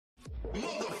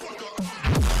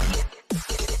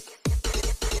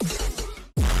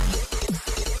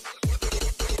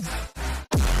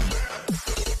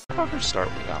motherfuckers start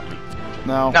without me?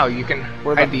 No. No, you can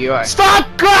hide the UI. Stop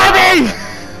grabbing!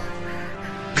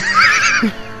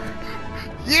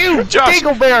 You Josh!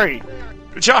 Dingleberry!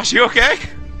 Josh, you okay?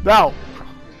 No.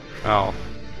 Oh.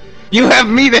 You have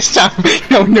me this time!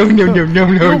 No.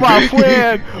 You're my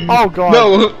friend! Oh god.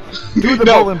 No! Do the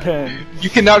bowling pin. You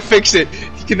cannot fix it!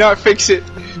 You cannot fix it!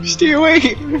 Stay away!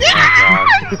 Oh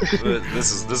god.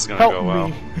 This is gonna Help go well.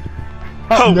 me.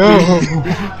 Help No! me.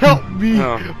 Help me!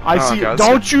 Oh. I Oh, see God, it.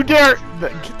 Don't you dare!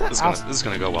 Get that out. This is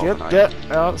gonna go well Get tonight.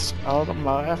 that out of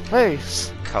my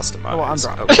face. Customize. Oh, I'm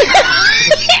drunk.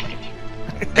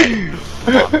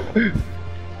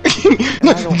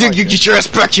 Get your ass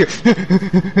back here!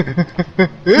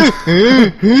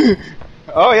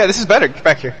 Oh yeah, this is better. Get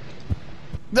back here.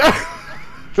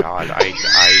 God,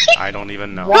 I don't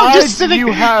even know. Why do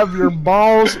you have your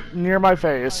balls near my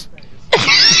face?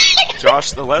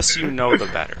 Josh, the less you know, the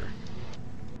better.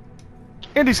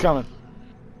 Andy's coming.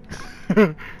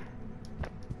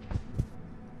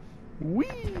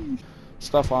 Whee!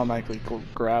 Stuff automatically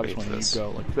grabs Wait when for you this.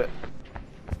 go like that.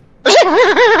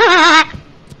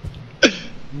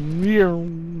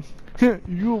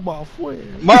 You my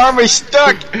friend. My arm is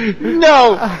stuck!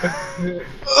 No!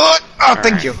 Oh,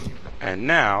 thank you. And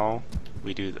now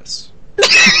we do this.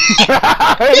 No!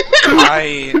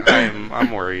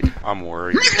 I'm worried. I'm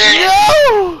worried.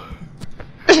 No!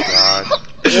 God,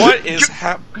 what is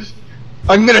happening?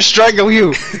 I'm gonna strangle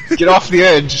you! Get off the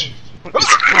edge.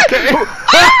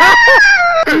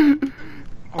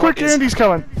 Quick, Andy's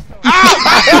coming.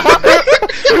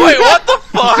 Wait, what the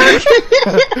fuck?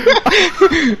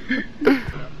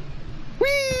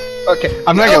 Whee! Okay,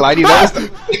 I'm not gonna lie to you, that was the...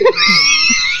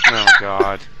 Oh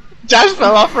god. Josh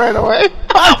fell off right away!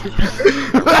 Come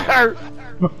here.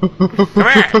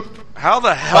 How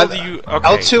the hell do you? Okay.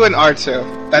 L2 and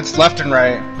R2. That's left and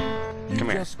right. Come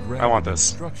here. I want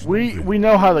this. We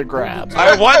know how to grab.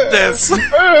 I want this. Mine.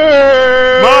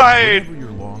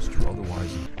 You're lost or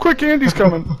otherwise. Quick, Andy's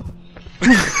coming.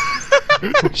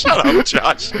 Shut up,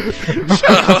 Josh.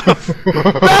 Shut up.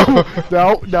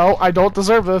 No, I don't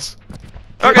deserve this.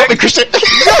 Okay. Oh, Christian!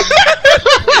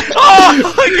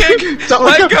 Oh, I can't. Don't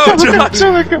Let go, don't Josh.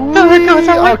 Don't let go! Don't let go!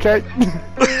 Don't let go! Okay.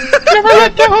 Never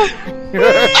let go!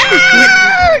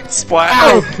 Splat.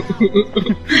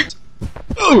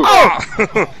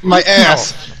 Oh! My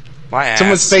ass! My ass.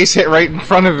 Someone's face hit right in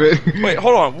front of it. Wait,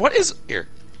 hold on. What is here?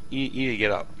 You need to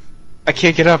get up. I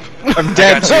can't get up. I'm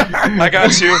dead. I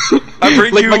got you. I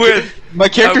bring Like, you my, with. my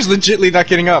character's legitly not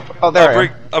getting up. Oh, there I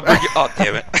am. I'll bring you. Oh,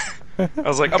 damn it. I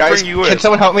was like, I'll Guys, bring you can with.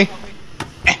 someone help me?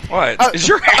 What? Is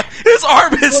your his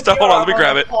arm is stuck? Hold on, let me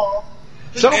grab it.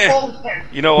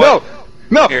 You know what?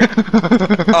 No! No! Here.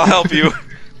 I'll help you.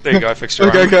 There you go. I fixed your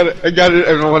Okay, arm. I got it. I got it.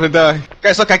 I don't want to die.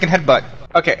 Guys, look, I can headbutt.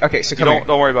 Okay, so come here.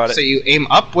 Don't worry about it. So you aim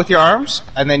up with your arms,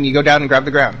 and then you go down and grab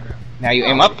the ground. Now you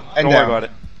aim up and Don't down. worry about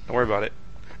it. Don't worry about it.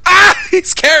 Ah!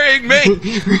 He's carrying me!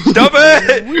 Dump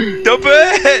it! Dump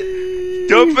it!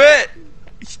 Dump it!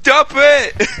 Stop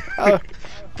it!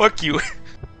 Fuck you.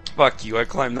 Fuck you, I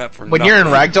climbed that for When nothing. you're in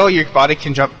ragdoll, your body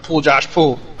can jump. Pull, Josh,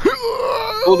 pull.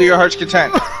 Pull to your heart's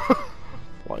content.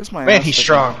 Why is my Man, ass he's sticking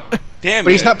strong. out? Damn But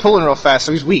it. he's not pulling real fast,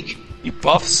 so he's weak. You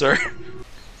buff, sir.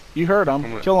 You heard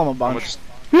him. Kill him a bunch.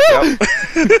 Yep.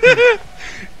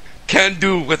 Can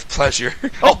do with pleasure.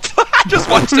 Oh, I just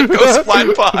watched him go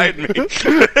splat behind me.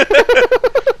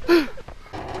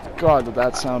 God, did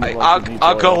that sound like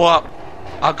I'll go up.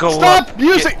 I'll go up. Stop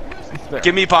using. There.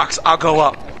 Give me box. I'll go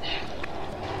up.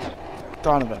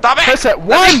 Donovan. Stop it! Press it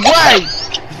one way.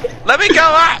 Let me go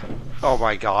up. Oh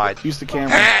my god. Use the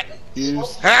camera.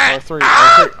 Use R3.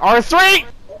 Ah! R3.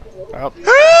 Up.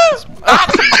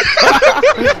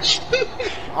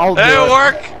 I'll do It'll it.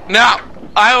 work. No,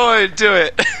 I want to do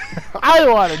it. I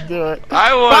want to do it.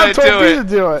 I Mom want to told do me it. to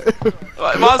do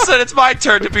it. Mom said it's my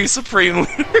turn to be supreme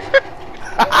leader.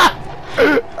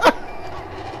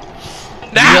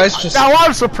 You guys just. Now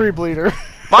I'm supreme leader.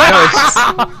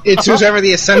 It's whoever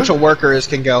the essential worker is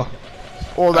can go.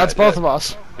 Well, that's both of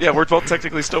us. Yeah, we're both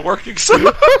technically still working, so.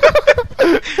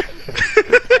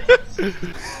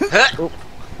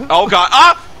 Oh god,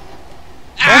 up!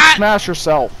 Don't smash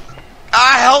yourself.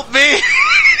 Help me!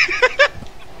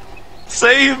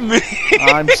 Save me!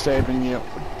 I'm saving you.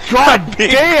 God me.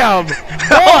 damn!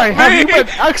 Boy, have you been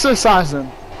exercising?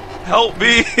 Help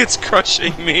me! It's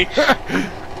crushing me.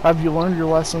 Have you learned your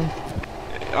lesson?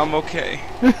 I'm okay.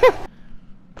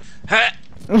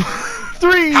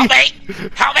 3! Help me!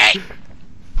 Help me!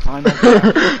 I'm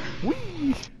okay.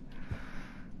 Whee!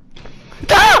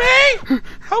 Help me!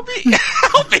 Help me!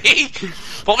 Help me!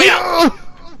 Pull me up!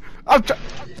 I'm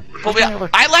Pull me up!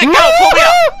 I let go! Pull me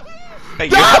up!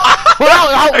 Thank you.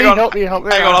 Well, help me, Hang on. help me, help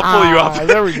me. Hang on, I'll pull you up.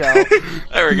 There we go.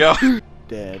 There we go.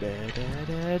 Da, da,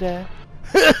 da, da, da.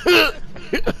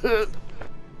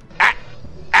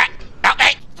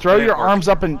 Throw your arms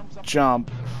up and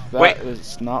jump. That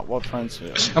is not what friends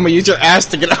do. I'm gonna use your ass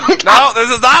to get out. No, this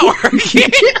is not working.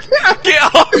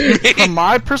 Get off me. From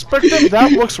my perspective,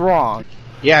 that looks wrong.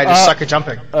 Yeah, I just suck at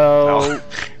jumping. Oh,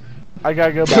 I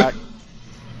gotta go back.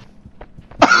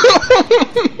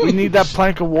 We need that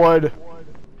plank of wood.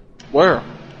 Where?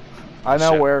 I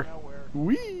know Shit. where.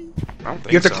 Whee! I don't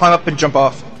think You have to so. climb up and jump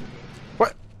off.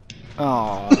 What?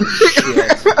 Oh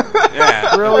shit!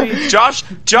 Yeah. Really? Josh,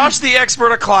 the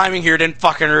expert of climbing here, didn't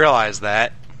fucking realize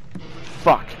that.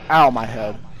 Fuck! Ow, my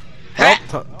head.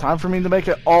 Well, time for me to make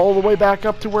it all the way back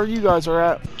up to where you guys are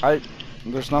at.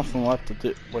 There's nothing left to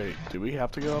do. Wait, do we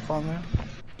have to go up on there?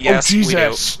 Yes, oh,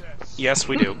 Jesus. we do. Yes,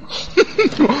 we do.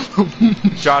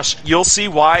 Josh, you'll see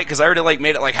why, because I already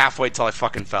made it halfway till I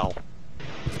fucking fell.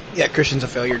 Yeah, Christian's a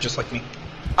failure, just like me.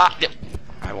 Yeah.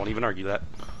 I won't even argue that.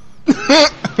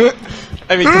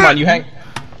 I mean, come on, you hang.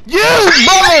 You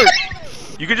mother!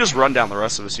 You could just run down the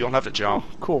rest of us. You don't have to jump.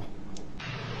 Cool.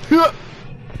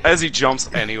 As he jumps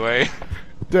anyway.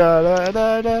 Da da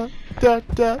da da da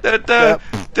da Da, da,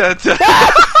 da, da.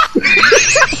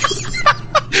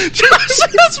 Josh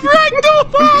just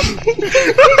ragdolled off!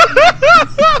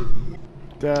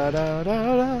 da da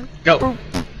da. Go.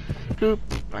 Boop.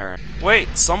 Alright. Wait,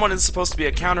 someone is supposed to be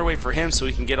a counterweight for him so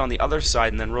he can get on the other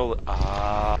side and then roll it.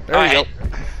 There you go.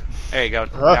 There you go.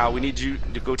 Now we need you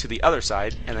to go to the other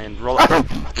side and then roll it. Nailed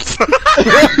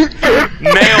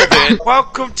it.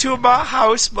 Welcome to my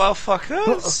house,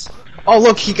 motherfuckers. Oh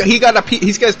look, he got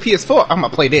his PS4. I'm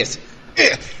gonna play this.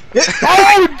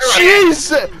 Oh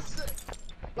Jesus!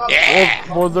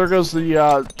 Yeah. Well, there goes the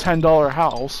 $10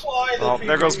 house. Well,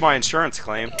 there goes my insurance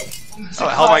claim. How the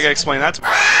hell am I gonna explain that to me?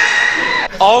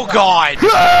 Oh god!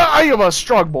 I am a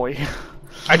strong boy.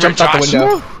 I jumped out the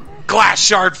window. Glass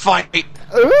shard fight!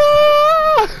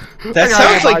 That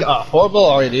sounds like a horrible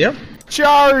idea.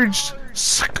 Charged!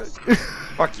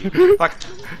 Fuck you.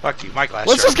 Fuck you, my glass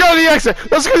Let's shard. just go to the exit!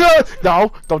 Let's go!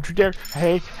 No, don't you dare!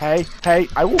 Hey!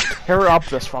 I will tear up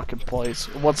this fucking place.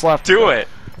 What's left? Do it!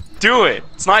 Do it!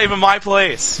 It's not even my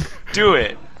place! Do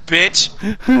it, bitch!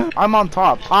 I'm on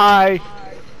top. Hi!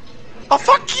 Oh,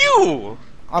 fuck you!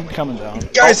 I'm coming down.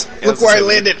 Guys, Oh, look where I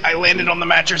landed. I landed on the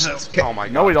mattresses. Okay. Oh my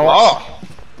god. No, we don't. Oh.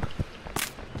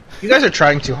 You guys are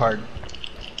trying too hard.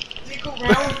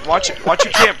 Watch you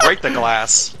can't break the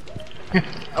glass. I'm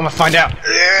gonna find out.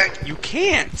 You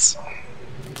can't!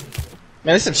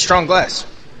 Man, this is strong glass.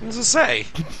 What does it say?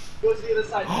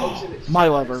 My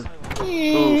lever.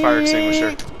 Ooh, fire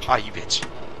extinguisher. Ah, you bitch.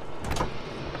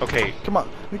 Okay. Come on.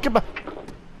 Come on.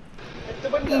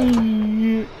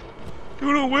 To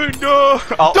the window!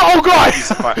 Oh, Oh god!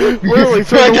 Literally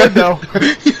through the window.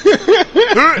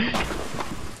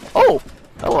 Oh,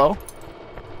 hello.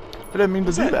 I didn't mean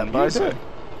to do that, but I did.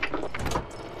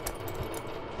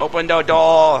 Open the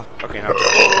door! Okay, now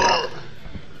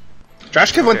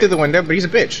Josh could went through the window, but he's a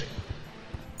bitch.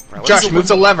 Right, Josh, move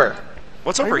the lever.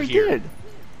 What's I over already here? did.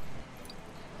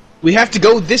 We have to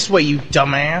go this way, you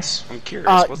dumbass. I'm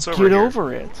curious. What's over get here?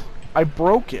 over it. I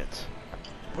broke it.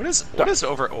 What is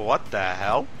over? What the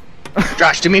hell?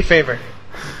 Josh, do me a favor.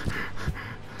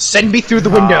 Send me through the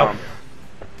window.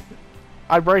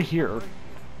 I'm right here.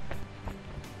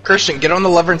 Christian, get on the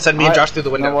lever and send me and Josh through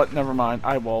the You know window. what? Never mind.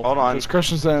 I will. Hold on. Because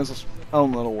Christian's in his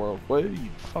own little world. What are you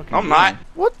fucking I'm doing? not.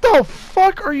 What the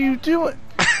fuck are you doing?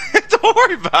 Don't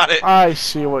worry about it. I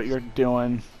see what you're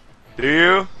doing. Do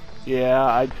you?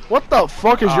 Yeah, What the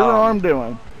fuck is your arm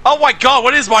doing? Oh my god,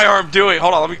 what is my arm doing?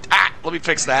 Hold on, let me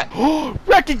fix that.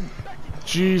 Wrecking!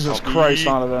 Jesus Help Christ, me.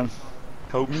 Donovan.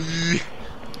 Help me.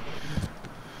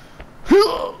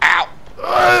 Ow!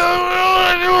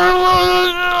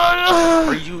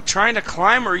 Are you trying to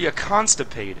climb or are you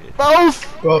constipated?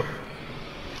 Both! Well,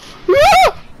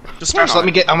 Just Josh, let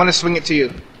me get. I'm gonna swing it to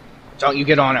you. Don't you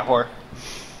get on it, whore.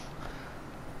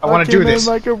 I want to do this.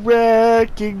 like a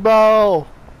wrecking ball.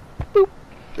 Boop.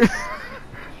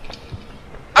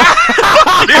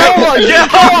 Oh my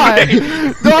god!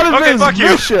 Donovan Okay, is fuck you.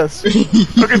 vicious.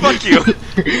 Okay, fuck you.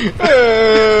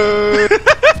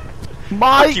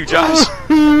 My Fuck you, Josh.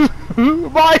 My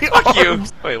Fuck you.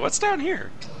 arms. Wait, what's down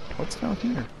here? What's down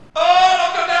here? Oh,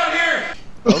 don't come down here!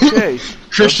 Okay.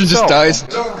 Christian just So- dies.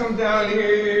 Don't come down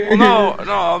here. Well,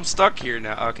 no, I'm stuck here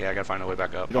now. Okay, I gotta find a way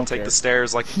back up. don't I'll take care. the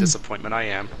stairs like the disappointment I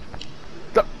am.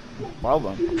 Well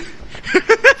done.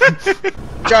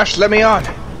 Josh, let me on.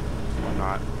 I'm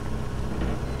not.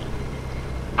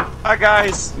 Hi,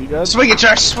 guys. You good? Swing it,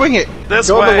 Josh, swing it! This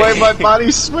Go way. the way my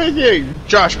body's swinging!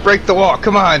 Josh, break the wall,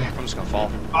 come on! I'm just gonna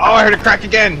fall. Oh, I heard it crack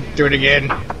again! Do it again.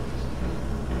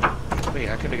 Wait,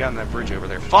 I could have gotten that bridge over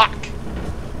there. Fuck!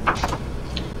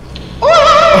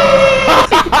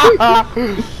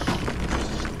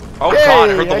 Oh Yay, god,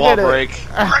 I heard the I wall did it. break.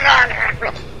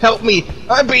 Help me!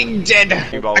 I'm being dead!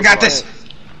 I got this!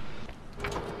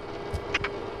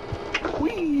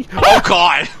 Whee! Oh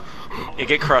god! You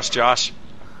get crushed, Josh.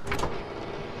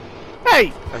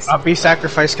 Hey! I'll be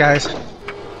sacrificed, guys.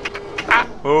 Ah!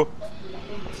 Oh.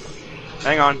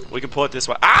 Hang on, we can pull it this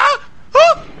way. Ah!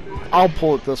 Ah! I'll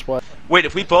pull it this way. Wait,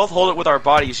 if we both hold it with our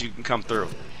bodies, you can come through.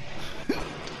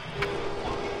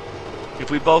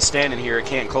 If we both stand in here, it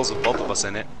can't close with both of us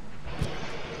in it.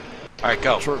 Alright,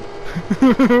 go. Sure.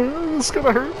 This is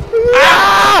gonna hurt.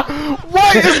 Ah!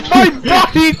 What is my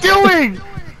body doing?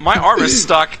 My arm is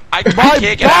stuck. I My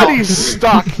can't get body's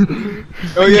stuck.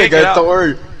 Oh yeah, can't get out. guys, don't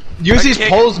worry. Use I these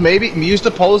can't- poles, maybe. Use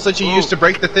the poles that you Ooh. used to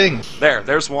break the thing. out.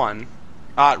 There's one.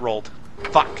 Ah, it rolled.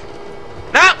 Fuck.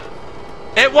 No!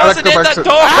 It wasn't go in back the to-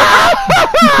 door!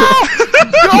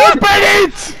 Open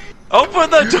it! Open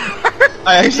the door!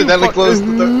 I accidentally closed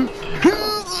the door.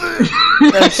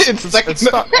 It's stuck in It's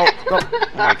stuck. Oh, no. Oh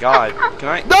my god. Can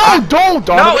I? No, don't!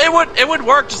 No, it would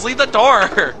work. Just leave the door.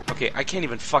 Okay, I can't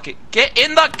even fucking get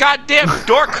in the goddamn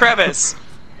door crevice.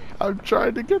 I'm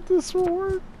trying to get this to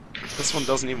work. This one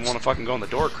doesn't even want to fucking go in the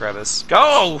door crevice.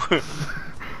 Go!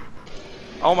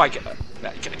 Oh my god.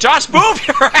 Josh, move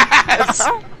your ass!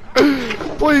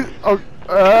 Please. Oh,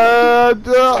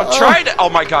 I'm trying to. Oh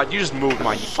my god, you just moved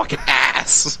my fucking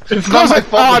ass. It's not my Ah,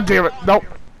 fault. damn it. Nope.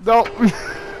 Nope.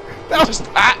 No. Just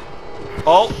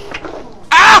oh.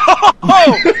 Ow!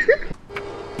 Oh!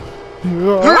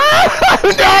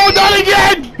 No, not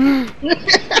again!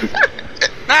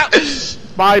 Now.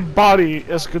 My body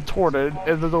is contorted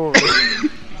in the door.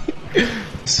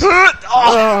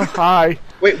 Oh. Hi.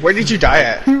 Wait, where did you die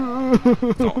at?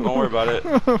 Don't worry about it.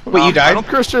 Wait, you died?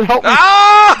 Christian, help me.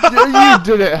 Ah! You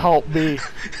didn't help me.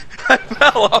 I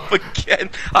fell off again.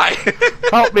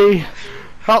 Help me.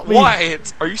 Help me.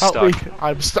 What? Are you Help stuck? me.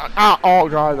 I'm stuck. Ah, oh,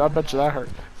 God. I bet you that hurt.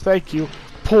 Thank you.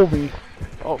 Pull me.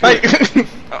 Oh, Hey.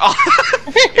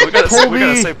 Yeah, we gotta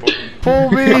Pull say.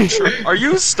 Pull me. Are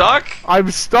you stuck? I'm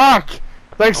stuck.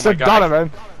 Thanks Oh my to God.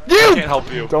 Donovan. I You! can't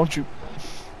help you. Don't you.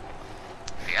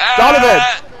 Donovan,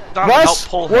 help Less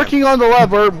pull him. working on the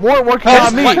lever, more working His,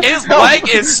 on me.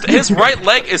 his right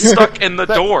leg is stuck in the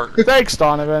door. Thanks,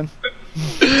 Donovan.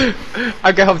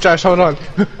 I can help Josh, hold on.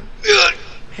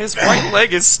 His right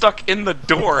leg is stuck in the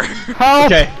door. Help!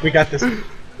 Okay, we got this.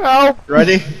 Help!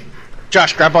 Ready?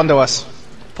 Josh, grab onto us.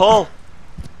 Pull.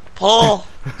 Pull.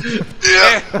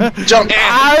 Jump!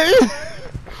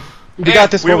 We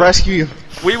got this, we'll will- rescue you.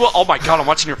 We will. Oh my god, I'm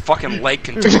watching your fucking leg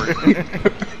contort.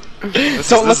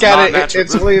 Don't look at it,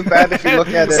 it's really bad if you look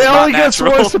at It it. only gets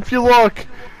natural. worse if you look.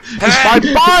 My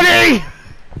body!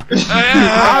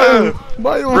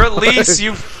 My Release, leg.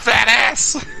 you fat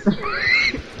ass!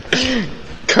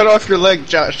 Cut off your leg,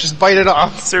 Josh, just bite it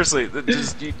off. Seriously,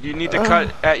 you need to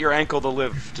cut at your ankle to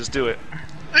live. Just do it.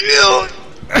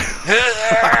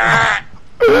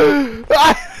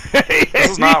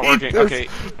 This is not working. Okay.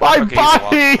 My Okay,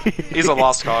 body! He's a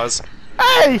lost cause.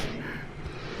 Hey!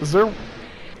 Is there...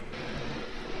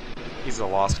 He's a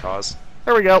lost cause.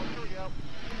 There we go.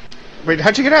 Wait,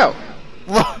 how'd you get out?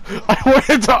 I went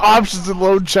into options and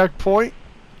load checkpoint.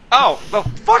 Oh, well,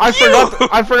 fuck I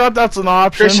you! forgot that's an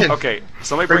option. Christian. Okay,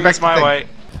 somebody Bring bring back this my the way.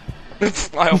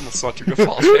 I almost thought you were gonna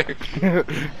fall there.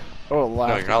 Oh, No,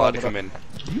 laugh. you're not allowed to come in.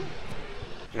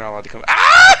 You're not allowed to come.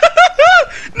 Ah!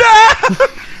 No!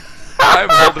 I'm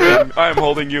holding you. I am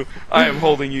holding you. I am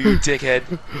holding you, you dickhead.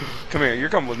 Come here. You're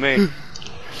coming with me.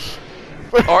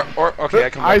 Or okay, I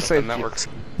come I back say up, then that works.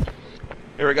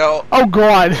 Here we go. Oh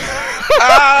God!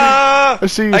 Ah! I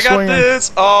see you I got swinging.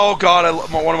 this. Oh god,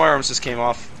 one of my arms just came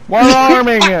off. One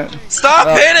arming it.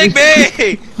 Stop hitting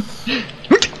me!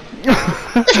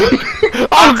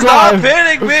 Oh Stop God!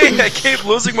 hitting me! I keep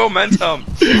losing momentum.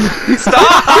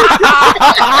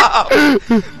 Stop!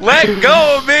 Let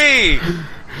go of me!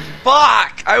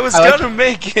 Fuck! I was like gonna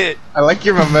make it. I like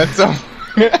your momentum.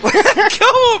 Let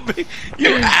go of me,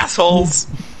 you assholes!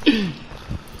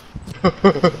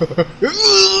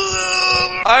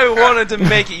 I wanted to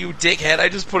make it, you dickhead. I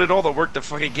just put in all the work to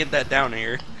fucking get that down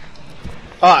here.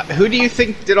 Who do you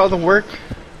think did all the work?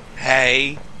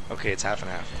 Hey. Okay, it's half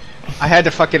and half. I had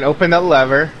to fucking open that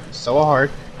lever so hard.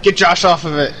 Get Josh off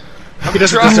of it. He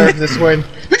doesn't trying. deserve this win.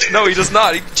 No, he does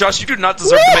not. Josh, you do not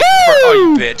deserve to make it first. Oh,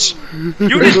 you bitch.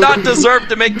 You did not deserve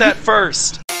to make that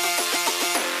first.